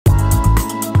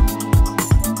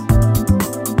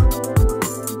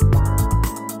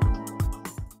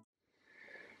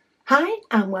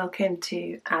and welcome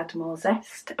to Add More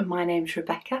Zest. My name's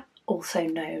Rebecca, also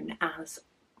known as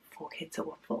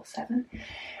 4Kids0147,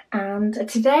 and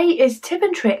today is tip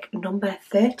and trick number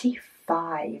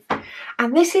 35,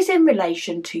 and this is in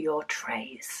relation to your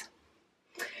trays.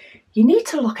 You need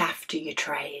to look after your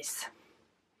trays.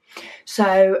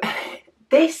 So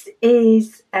this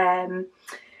is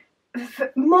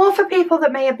more for people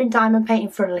that may have been diamond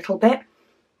painting for a little bit.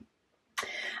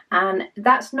 And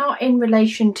that's not in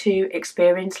relation to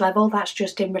experience level, that's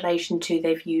just in relation to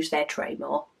they've used their tray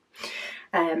more.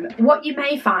 What you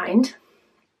may find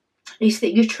is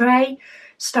that your tray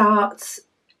starts,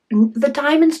 the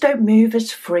diamonds don't move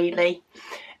as freely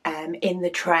in the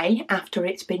tray after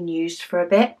it's been used for a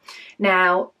bit.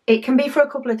 Now, it can be for a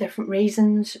couple of different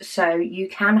reasons. So you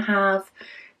can have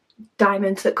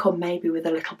diamonds that come maybe with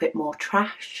a little bit more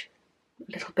trash,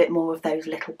 a little bit more of those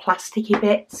little plasticky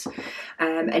bits,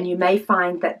 and you may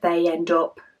find that they end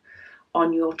up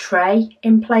on your tray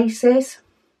in places.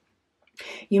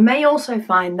 You may also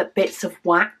find that bits of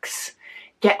wax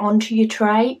get onto your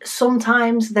tray.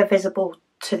 Sometimes they're visible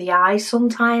to the eye,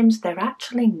 sometimes they're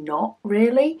actually not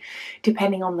really,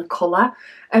 depending on the colour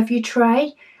of your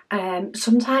tray.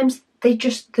 Sometimes there's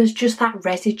just that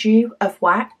residue of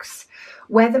wax,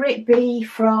 whether it be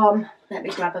from, let me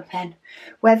grab a pen,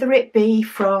 whether it be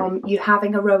from you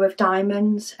having a row of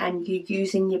diamonds and you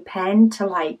using your pen to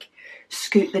like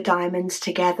scoot the diamonds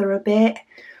together a bit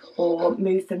or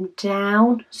move them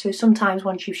down. So sometimes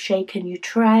once you've shaken your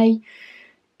tray,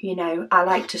 you know, I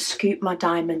like to scoot my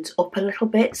diamonds up a little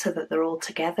bit so that they're all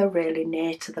together really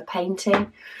near to the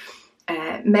painting.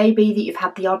 Maybe that you've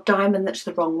had the odd diamond that's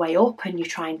the wrong way up and you're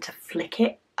trying to flick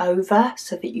it over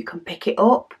so that you can pick it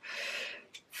up.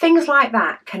 Things like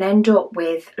that can end up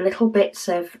with little bits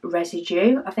of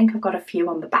residue. I think I've got a few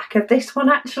on the back of this one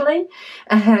actually.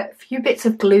 A few bits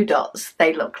of glue dots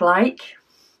they look like.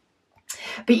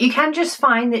 But you can just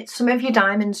find that some of your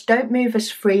diamonds don't move as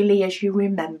freely as you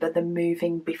remember them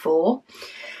moving before.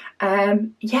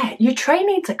 Yeah, your tray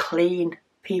needs a clean,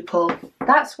 people.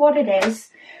 That's what it is.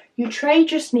 Your tray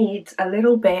just needs a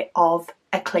little bit of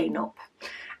a clean up.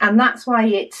 And that's why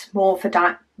it's more for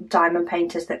diamond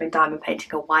painters that have been diamond painting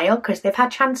a while, because they've had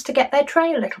a chance to get their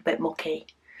tray a little bit mucky.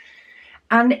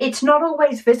 And it's not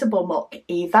always visible muck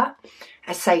either.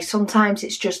 I say sometimes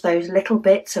it's just those little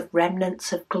bits of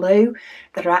remnants of glue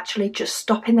that are actually just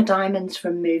stopping the diamonds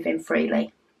from moving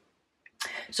freely.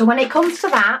 So when it comes to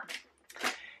that,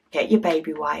 get your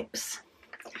baby wipes.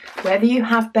 Whether you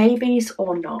have babies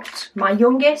or not. My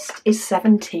youngest is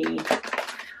 17.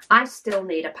 I still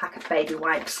need a pack of baby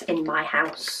wipes in my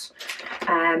house.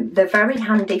 They're very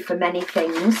handy for many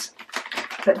things,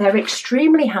 but they're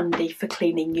extremely handy for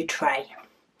cleaning your tray.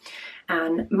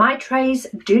 And my trays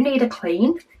do need a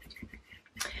clean.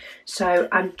 So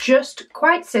I'm just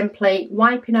quite simply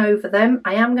wiping over them.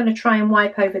 I am going to try and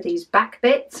wipe over these back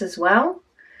bits as well,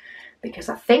 because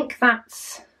I think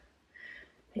that's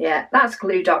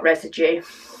glue dot residue.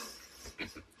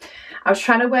 I was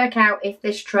trying to work out if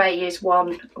this tray is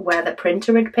one where the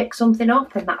printer had picked something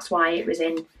up, and that's why it was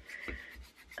in.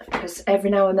 Because every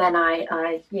now and then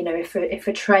I you know, if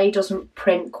a tray doesn't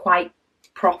print quite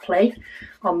properly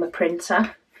on the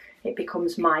printer, it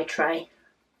becomes my tray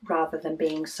rather than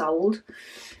being sold.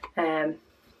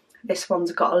 This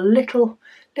one's got a little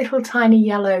tiny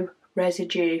yellow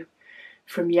residue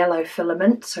from yellow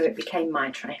filament, so it became my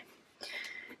tray.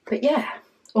 But yeah,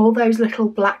 all those little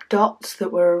black dots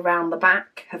that were around the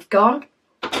back have gone.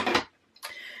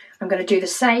 I'm going to do the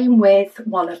same with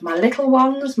one of my little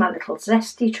ones, my little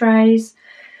zesty trays.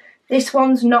 This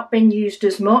one's not been used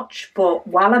as much, but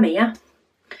while I'm here,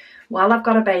 while I've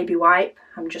got a baby wipe,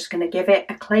 I'm just going to give it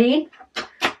a clean,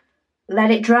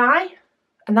 let it dry,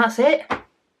 and that's it.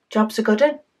 Job's a good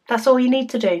one. That's all you need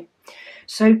to do.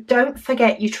 So don't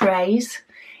forget your trays.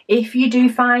 If you do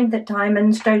find that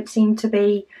diamonds don't seem to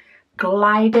be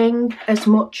gliding as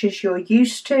much as you're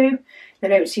used to, they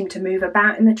don't seem to move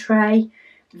about in the tray,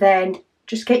 then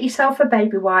just get yourself a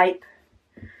baby wipe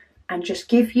and just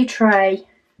give your tray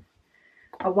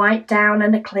a wipe down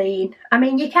and a clean. I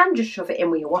mean, you can just shove it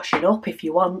in with your washing up if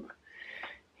you want.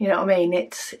 You know what I mean?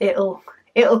 It'll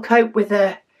cope with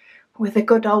a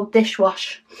good old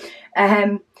dishwash.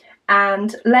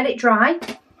 And let it dry.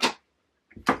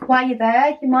 While you're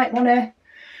there, you might want to,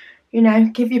 you know,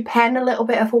 give your pen a little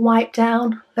bit of a wipe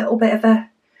down, a little bit of a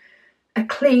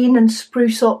clean, and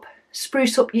spruce up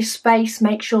your space.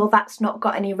 Make sure that's not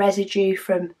got any residue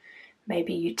from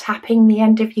maybe you tapping the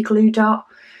end of your glue dot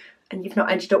and you've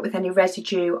not ended up with any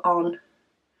residue on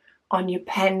your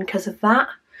pen because of that.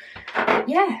 But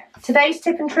yeah, today's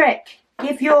tip and trick: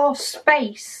 give your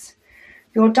space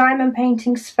your diamond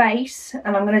painting space,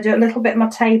 and I'm going to do a little bit of my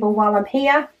table while I'm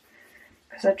here,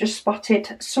 because I've just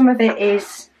spotted some of it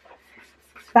is,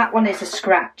 that one is a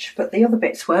scratch, but the other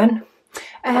bits weren't.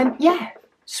 Yeah,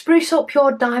 spruce up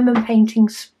your diamond painting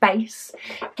space,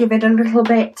 give it a little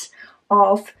bit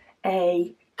of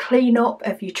a clean up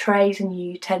of your trays and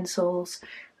your utensils,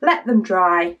 let them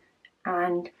dry,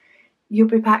 and you'll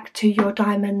be back to your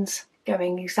diamonds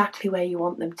going exactly where you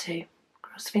want them to.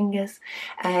 Cross fingers,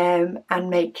 and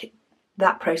make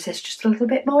that process just a little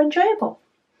bit more enjoyable.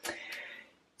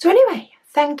 So anyway,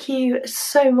 thank you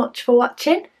so much for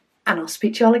watching, and I'll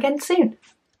speak to you all again soon.